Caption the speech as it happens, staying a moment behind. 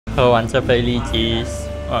喝完这杯荔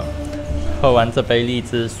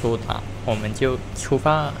枝苏打，我们就出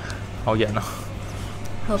发。好远哦！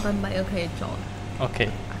喝半杯又可以走了。OK。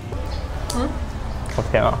嗯。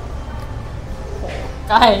OK 啊。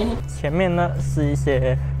前面呢是一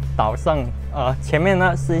些前面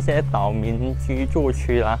呢是一些岛民居住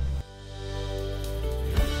区啦。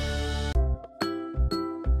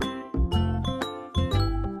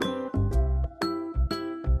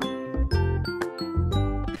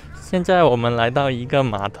现在我们来到一个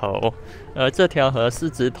码头，这条河是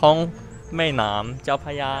直通湄南Chao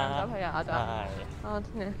Phraya。对。哦，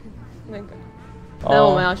那个。那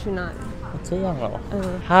我们要去哪里？这样哦。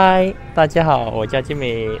嗨，大家好，我叫吉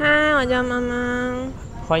米。嗨，我叫妈妈。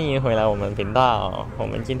欢迎回来我们频道。我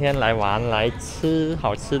们今天来玩，来吃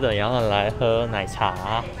好吃的，然后来喝奶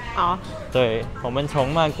茶。好。对，我们从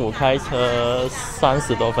曼谷开车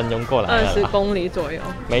30多分钟过来了。20公里左右。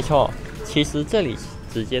没错，其实这里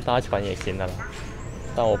直接搭船也行的啦，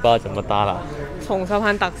但我不知道怎么搭了。从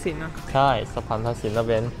Spahan Taksin啊。在Spahan Taksin那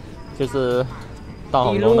边，就是到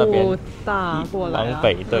红楼那边搭过来往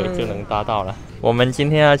北，对，就能搭到了。我们今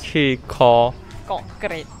天要去Koh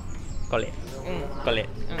Kret。Kret。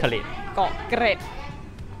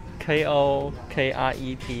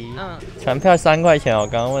船票3块钱。我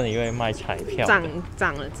刚刚问了一位卖彩票，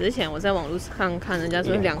涨了。之前我在网络上看，人家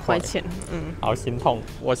说2块钱。好心痛。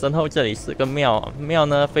我身后这里是个庙，庙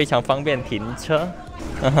呢非常方便停车。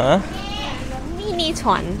秘密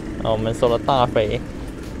船。我们说的大飞。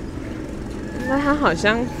那它好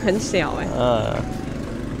像很小哎。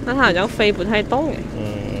那它好像飞不太动哎。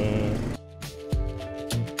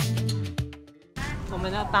我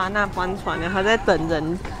们要搭那班船，然后在等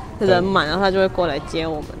人满，然后他就会过来接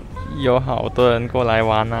我们。有好多人过来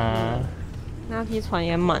玩啊。那批船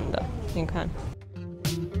也满的，你看。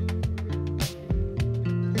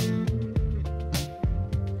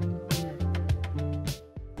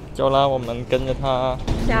走了，我们跟着他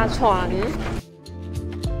下船。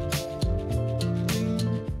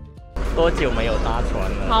多久没有搭船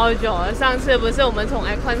了？好久了，上次不是我们从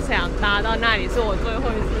Icon搭到那里，是我最后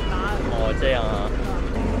一次搭的。哦，这样啊。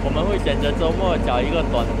我们会选择周末找一个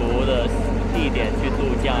短途的地点去度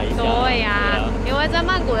假一下。对呀，因为在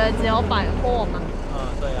曼谷的只有百货嘛。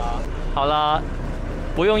对啊。好啦，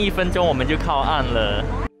不用1分钟我们就靠岸了。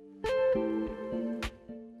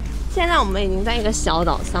现在我们已经在一个小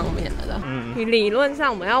岛上面了。理论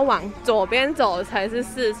上我们要往左边走才是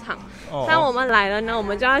市场。但我们来了呢，我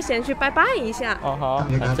们就要先去拜拜一下。好，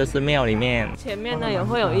这是庙里面。前面呢也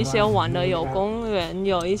会有一些玩的，有公园，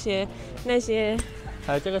有一些那些。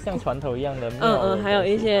还有这个像船头一样的庙。还有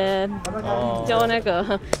一些就那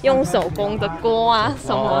个用手工的锅啊什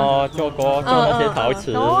么。做锅，做那些陶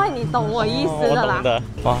瓷。你懂我意思的啦。我懂的。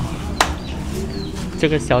哇，这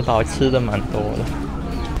个小岛吃的蛮多的。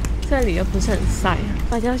这里又不是很晒，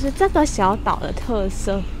这就是这个小岛的特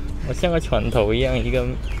色。像个船头一样，一个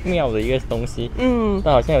庙的一个东西。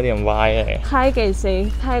但好像有点歪哎。开给谁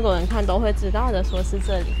泰国人看都会知道的，说是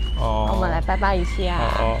这里。我们来拜拜一下。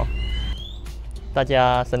大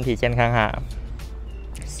家身体健康哈，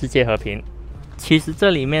世界和平。其实这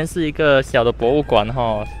里面是一个小的博物馆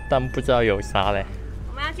哈，但不知道有啥嘞。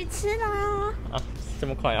我们要去吃啦！这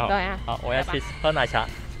么快啊？对啊。好，我要去喝奶茶，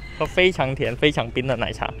喝非常甜、非常冰的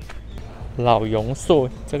奶茶。老榕树，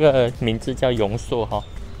这个名字叫榕树哈。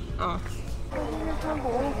看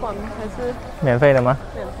博物馆还是免费的吗？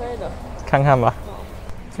免费的。看看吧。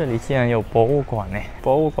这里竟然有博物馆呢！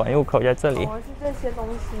博物馆入口在这里。是这些东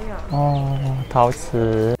西啊。陶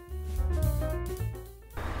瓷，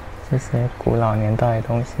这些古老年代的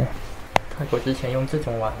东西。泰国之前用这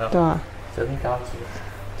种玩的。对啊。真高级。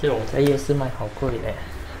这种在夜市卖好贵嘞。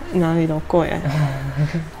哪里都贵啊。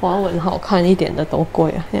花纹好看一点的都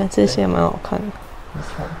贵啊。你看这些蛮好看的。没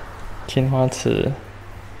错。青花瓷。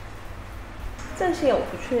这些我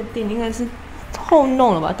不确定，应该是后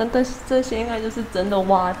弄了吧？但这些应该就是真的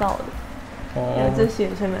挖到的。因为这些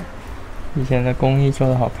是没。以前的工艺做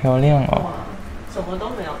得好漂亮哦。哇，什么都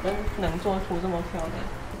没有，但能做出这么漂亮。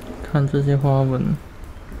看这些花纹。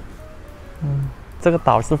这个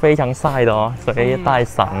岛是非常晒的哦，所以带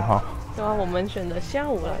伞哈。对啊，我们选的下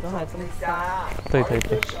午来都还这么晒。对。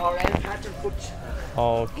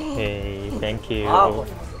OK，Thank you。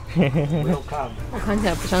我看起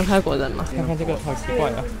来不像泰国人嘛。看看这个，好奇怪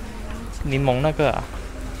啊！柠檬那个啊。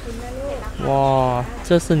哇，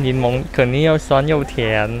这是柠檬，肯定又酸又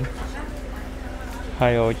甜。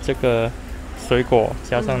还有这个水果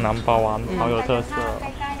加上南瓜丸，好有特色。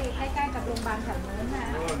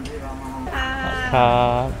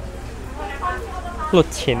它ลูก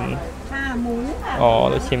ชิ้น。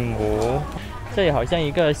ลูกชิ้นหมู。这里好像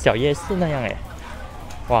一个小夜市那样哎。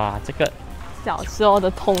哇，这个小时候的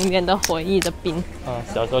童年的回忆的冰。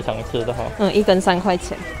小时候常吃的哈。一根3块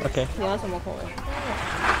钱。OK。你要什么口味？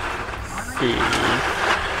是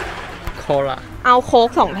Cola。เอาโค้ก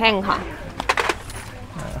2แท่งค่ะ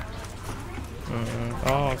โ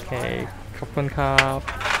อเคขอบคุณครับ。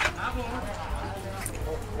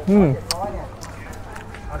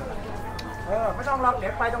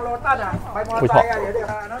不错，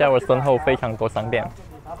在我身后非常多商店，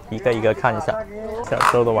一个一个看一下。小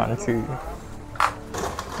时候的玩具，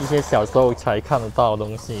一些小时候才看得到的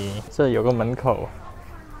东西。这有个门口，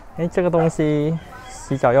这个东西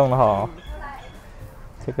洗澡用的哈。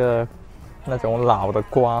这个那种老的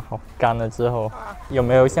瓜，好干了之后，有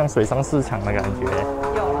没有像水上市场的感觉？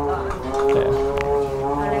有了。对。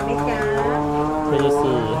这就是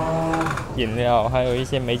饮料，还有一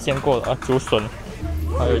些没见过的竹笋，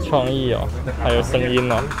好有创意哦，还有声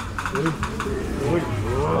音哦。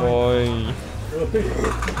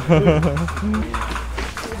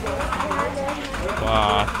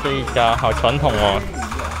哇，这一家好传统哦，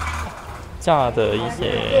炸的一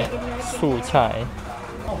些素菜，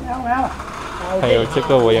还有这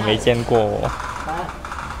个我也没见过哦。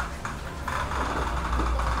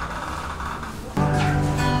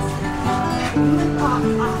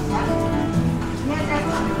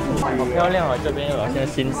好漂亮哦！这边好像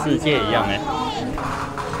新世界一样哎，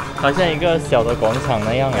好像一个小的广场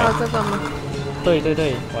那样哎。要这个吗？对对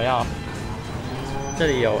对，我要。这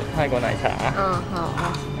里有泰国奶茶。好。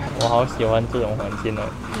我好喜欢这种环境哦。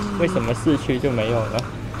为什么市区就没有呢？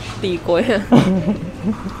地贵啊。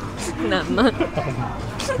难吗？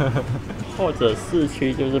或者市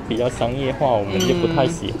区就是比较商业化，我们就不太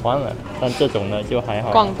喜欢了。但这种呢就还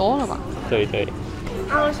好。逛多了吧？对对。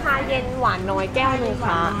เอาชาเย็นหวานน้อยแก้วนึง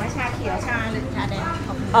ค่ะชาเขียวชาหรือชาแดง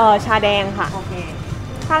ชาแดงค่ะโอเค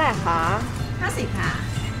เท่าไหร่คะ50ค่ะ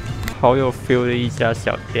好有 feel 的一家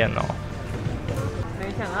小店哦。没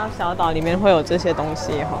想到小岛里面会有这些东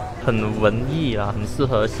西哈。很文艺啦，很适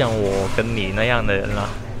合像我跟你那样的人啦。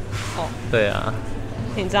对啊。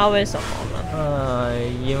你知道为什么吗？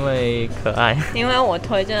因为可爱。因为我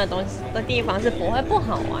推荐的东西的地方是不会不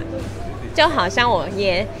好玩。就好像我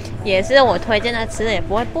也是我推荐的吃的也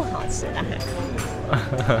不会不好吃的。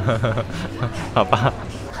好吧。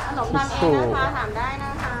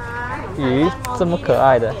鱼这么可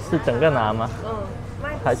爱的，是整个拿吗？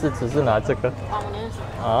还是只是拿这个？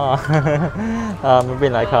ไม่เป็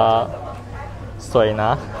นไรครับสวยน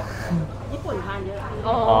ะค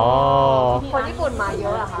นญี่ปุ่นมาเย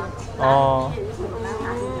อะเหรอคะ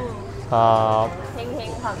ครับเฮ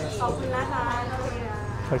งๆค่ะขอบคุณนะคะ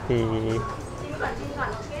โอเ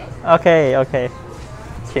คโอเค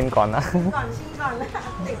ชิมก่อนนะ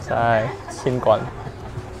ใช่ชิมก่อน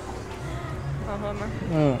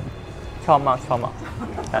ชอบมาก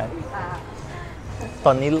ใช่ต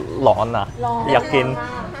อนนี้ร้อนนะอยาก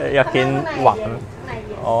กินหวาน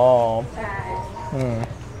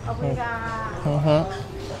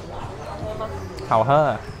好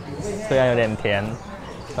喝，虽然有点甜，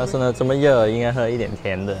但是呢这么热应该喝一点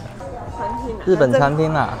甜的。日本餐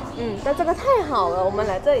厅啊。但这个太好了，我们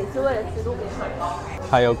来这里是为了吃路边摊。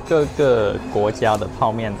还有各个国家的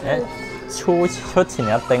泡面，出请一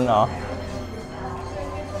丁哦。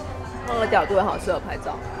那个角度也好适合拍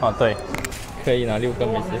照。对，可以拿6个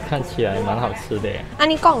美食，看起来蛮好吃的耶。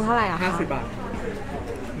你กล่องเท่าไหร่啊？50บาท。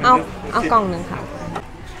เอากล่องนึงค่ะ。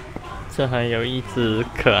这还有一只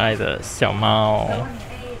可爱的小猫，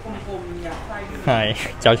嗨，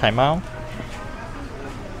脚踩猫。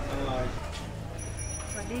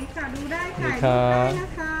你看，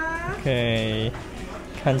可以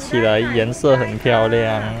看起来颜色很漂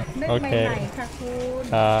亮。OK，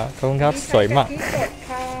 ขอบคุณครับสวยมาก。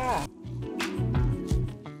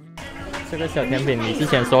这个小甜品你之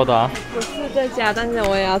前说的啊？不是这家，但是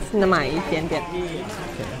我也要买一点点。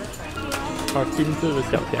好精致的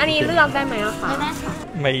小甜品。你เลือกได้ไหมอะคะ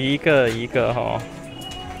每一个哈，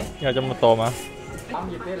要这么多吗？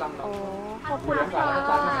ขอบคุณค่ะ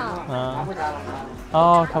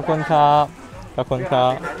ขอบคุณครับขอบคุณครั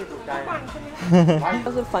บ这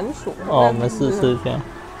是粉薯。我们试试一下。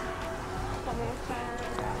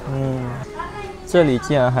这里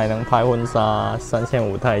竟然还能拍婚纱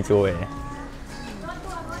，3500泰铢哎，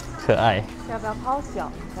可爱。要不要泡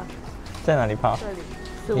脚？在哪里泡？这里。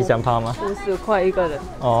你想泡吗？50块一个人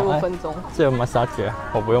，15分钟。这有massage，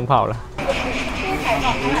我不用泡了。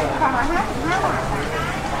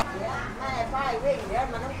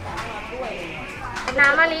น้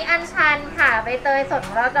ำมะลิอัญชันค่ะใบเตยสดข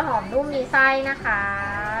องเราจะหอมนุ่มมีไส้นะคะ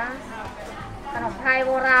ขนมไทยโ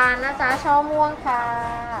บราณนะจ๊ะช่อม่วงค่ะ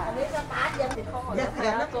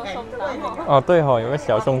对有个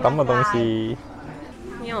小松当的东西。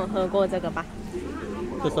有喝过这个吧？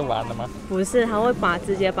这是玩的吗？不是，他会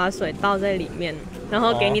直接把水倒在里面，然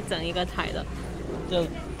后给你整一个台的。就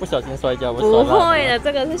不小心摔跤，不会的，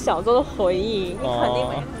这个是小时候的回忆，你肯定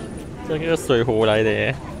没。这个水壶来的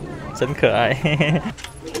耶，真可爱。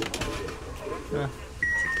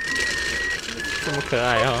这么可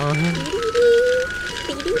爱哦。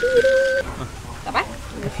拜拜。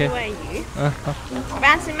去喂鱼。不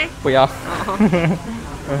要吃吗？不要。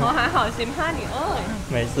我还好心怕你饿。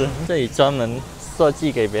没事，这里专门设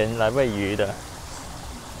计给别人来喂鱼的。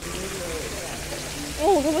哦，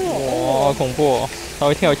哇，恐怖哦！它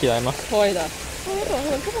会跳起来吗？会的。怎么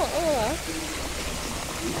这么饿啊？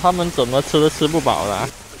他们怎么吃都吃不饱啦。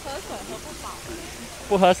喝水喝不饱。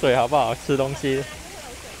不喝水好不好？吃东西。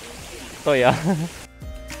对呀。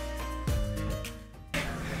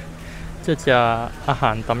这家阿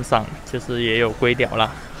罕当上其实也有龟寮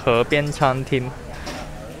啦，河边餐厅，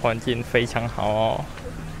环境非常好哦。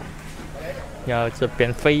然后这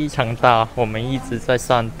边非常大，我们一直在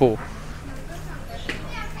散步。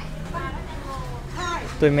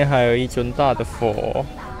对面还有一尊大的佛。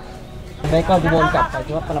ไม่ก็จะวนกลับไป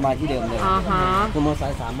ที่วัดปรมาที่เดิมเลย คุณ มอเตอร์ไซ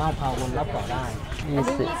ค์สามารถพาวนรับต่อได้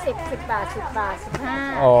 10 บาท 10 บาท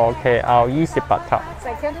 15 โอเคเอา20 บาทครับ ใ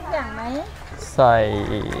ส่เครื่องทุกอย่างไหม ใ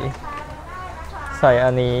ส่อั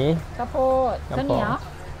นนี้ ข้าวโพดข้าวเหนียว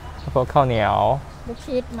แล้วก็ข้าวเหนียว ลูก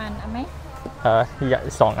ชีสมันเอาไหม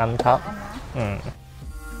 2 อันครับ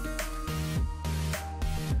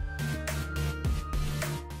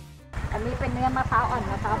อันนี้เป็นเนื้อมะพร้าวอ่อน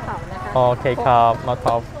มะพร้าวเผานะคะ โอเคครับมะพ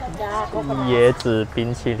ร้าว椰子冰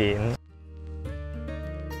淇淋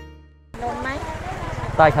นมไหม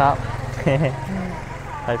ได้ครับ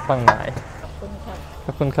来放奶ข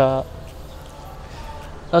อบคุณครับ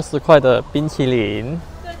20块的冰淇淋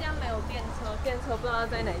这家没有电车，电车不知道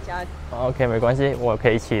在哪家。OK 没关系我可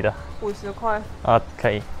以骑的50块可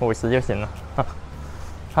以50就行了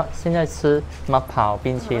好现在吃马跑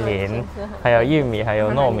冰淇淋还有玉米还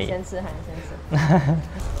有糯米先吃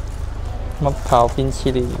马跑冰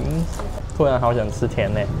淇淋突然好想吃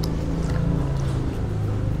甜呢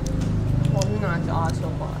我去拿脚踏车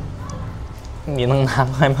过来你能拿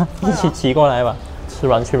来吗一起骑过来吧吃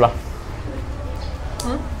完去吧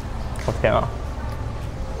好甜啊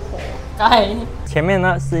前面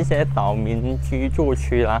呢是一些岛民居住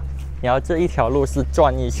区啦然后这一条路是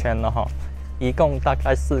转一圈的哈一共大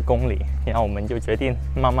概4公里然后我们就决定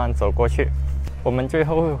慢慢走过去我们最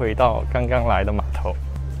后会回到刚刚来的码头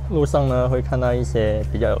路上呢会看到一些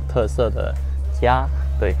比较有特色的家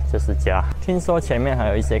对这是家听说前面还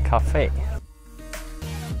有一些咖啡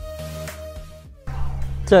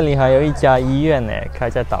这里还有一家医院呢开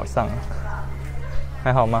在岛上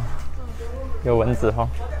还好吗有蚊子哦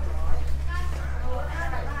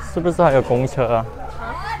是不是还有公车啊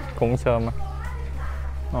公车吗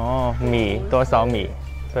哦米多少米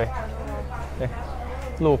对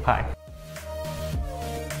路牌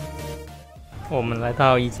我们来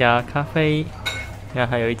到一家咖啡然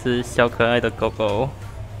后还有一只小可爱的狗狗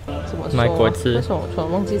买果汁为什么我突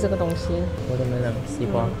然忘记这个东西我都没有西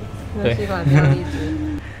瓜对西瓜加荔枝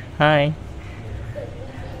嗨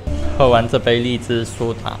喝完这杯荔枝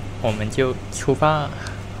苏打我们就出发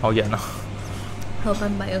好远哦喝半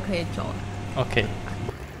杯又可以走了 OK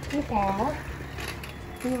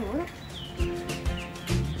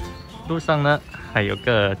路上呢还有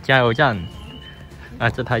个加油站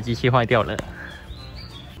这台机器坏掉了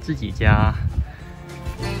自己加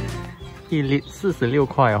1粒46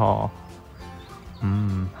块哦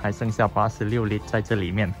还剩下86粒在这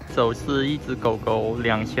里面走失一只狗狗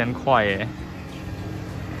2000块耶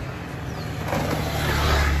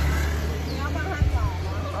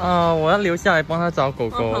我要留下来帮他找狗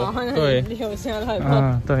狗对留下来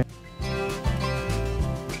吧对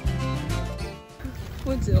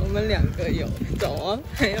不止我们2个有走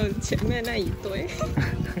还有前面那一堆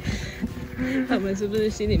他们是不是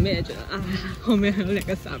心里面也觉得后面还有2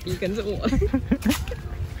个傻逼跟着我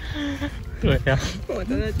对呀我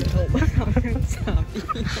真的觉得我们好像傻逼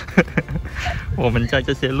我们在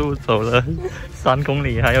这些路走了3公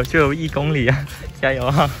里还有最后1公里加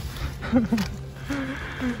油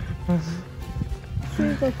是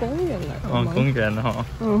一个公园来的吗公园还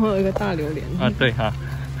有一个大榴莲对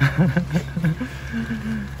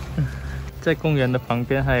在公园的旁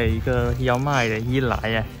边还有一个要卖的一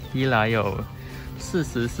来有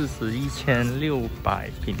4041,600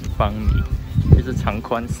平方米就是长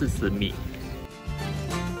宽40米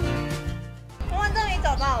我们终于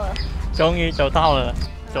找到了终于走到了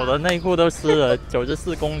走的内裤都湿了走这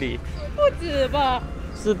4公里不止吧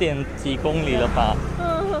4点几公里了吧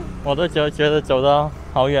我都觉得走到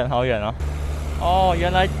好远好远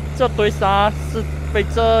原来这堆沙是被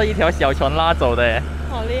这一条小船拉走的耶。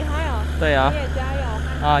好厉害哦！对啊。你也加油！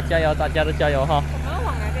啊，加油！大家都加油哈！我们要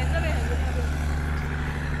往哪边？这边还是那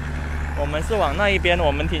边？我们是往那一边，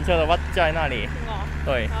我们停车的话在那里。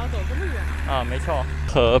对。还要走这么远？啊，没错。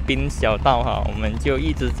河滨小道哈，我们就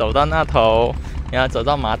一直走到那头，然后走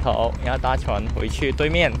到码头，然后搭船回去对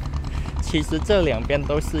面。其实这两边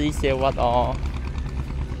都是一些 what 哦，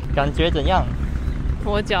感觉怎样？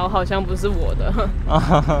我脚好像不是我的。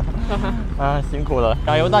啊，辛苦了！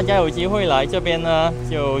假如大家有机会来这边呢，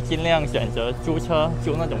就尽量选择租车，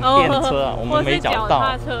租那种电车啊。我们没找到。脚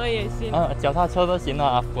踏车也行。脚踏车都行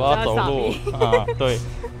啊，不要走路啊。对，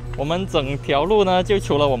我们整条路呢，就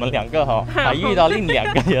除了我们两个哈，还遇到另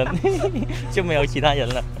2个人，就没有其他人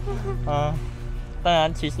了。当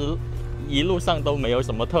然，其实一路上都没有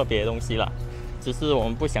什么特别的东西啦。只是我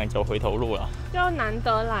们不想走回头路了，就难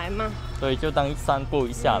得来嘛，所以就当散步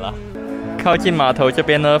一下了。靠近码头这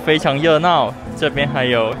边呢，非常热闹，这边还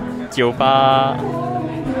有酒吧。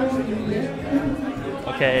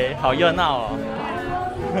OK， 好热闹哦。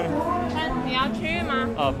你要去吗？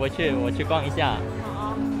不去，我去逛一下。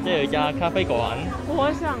这有一家咖啡馆。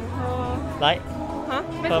我想喝。来。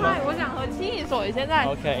没事，我想喝汽水。现在。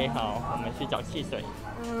OK， 好，我们去找汽水。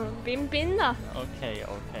冰冰的。OK。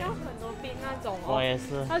要很多冰那种哦。我也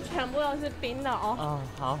是。它全部都是冰的哦。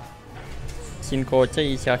好。经过这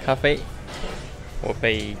一家咖啡，我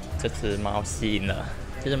被这只猫吸引了。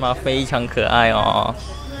这只猫非常可爱哦。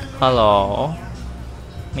Hello，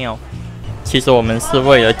 喵。其实我们是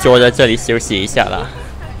为了坐在这里休息一下啦。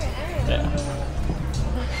对啊。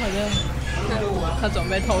好的。它准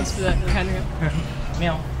备偷吃了，你看那个。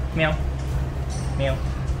喵喵喵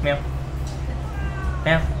喵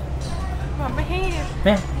喵。宝贝，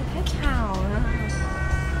喵，你太吵了。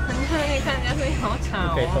你看人家声音好吵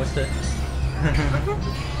哦。可以偷吃。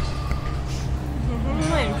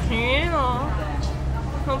委屈哦。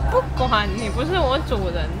我不管你，不是我主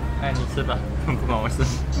人。哎，你吃吧，不关我事。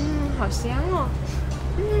好香哦。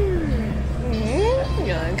有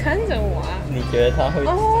人看着我啊。你觉得它会？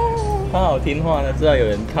它好听话呢，知道有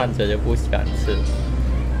人看着就不想吃。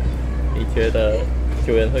你觉得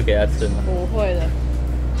主人会给它吃吗？不会的。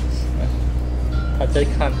他在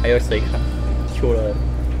看，还有谁看？除了……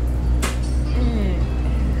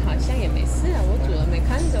好像也没事啊，我主人没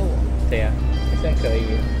看着我。对呀，好像可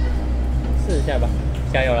以试一下吧，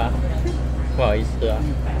加油啦！不好意思啊。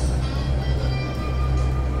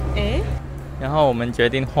然后我们决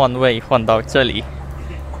定换位，换到这里，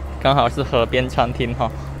刚好是河边餐厅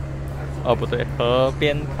哈。不对，河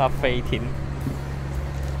边咖啡厅。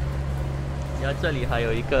然后这里还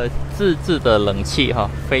有一个自制的冷气哈，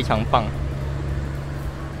非常棒。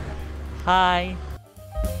嗨，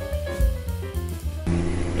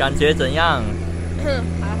感觉怎样？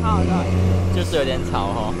还好的，就是有点吵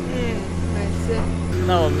哈。没事。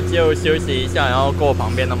那我们就休息一下，然后过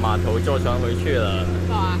旁边的码头坐船回去了。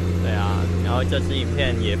好啊。对啊，然后这支影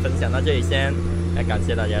片也分享到这里先，来感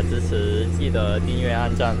谢大家支持，记得订阅、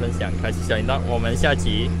按赞、分享、开启小铃铛，我们下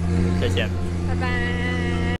集再见，拜拜。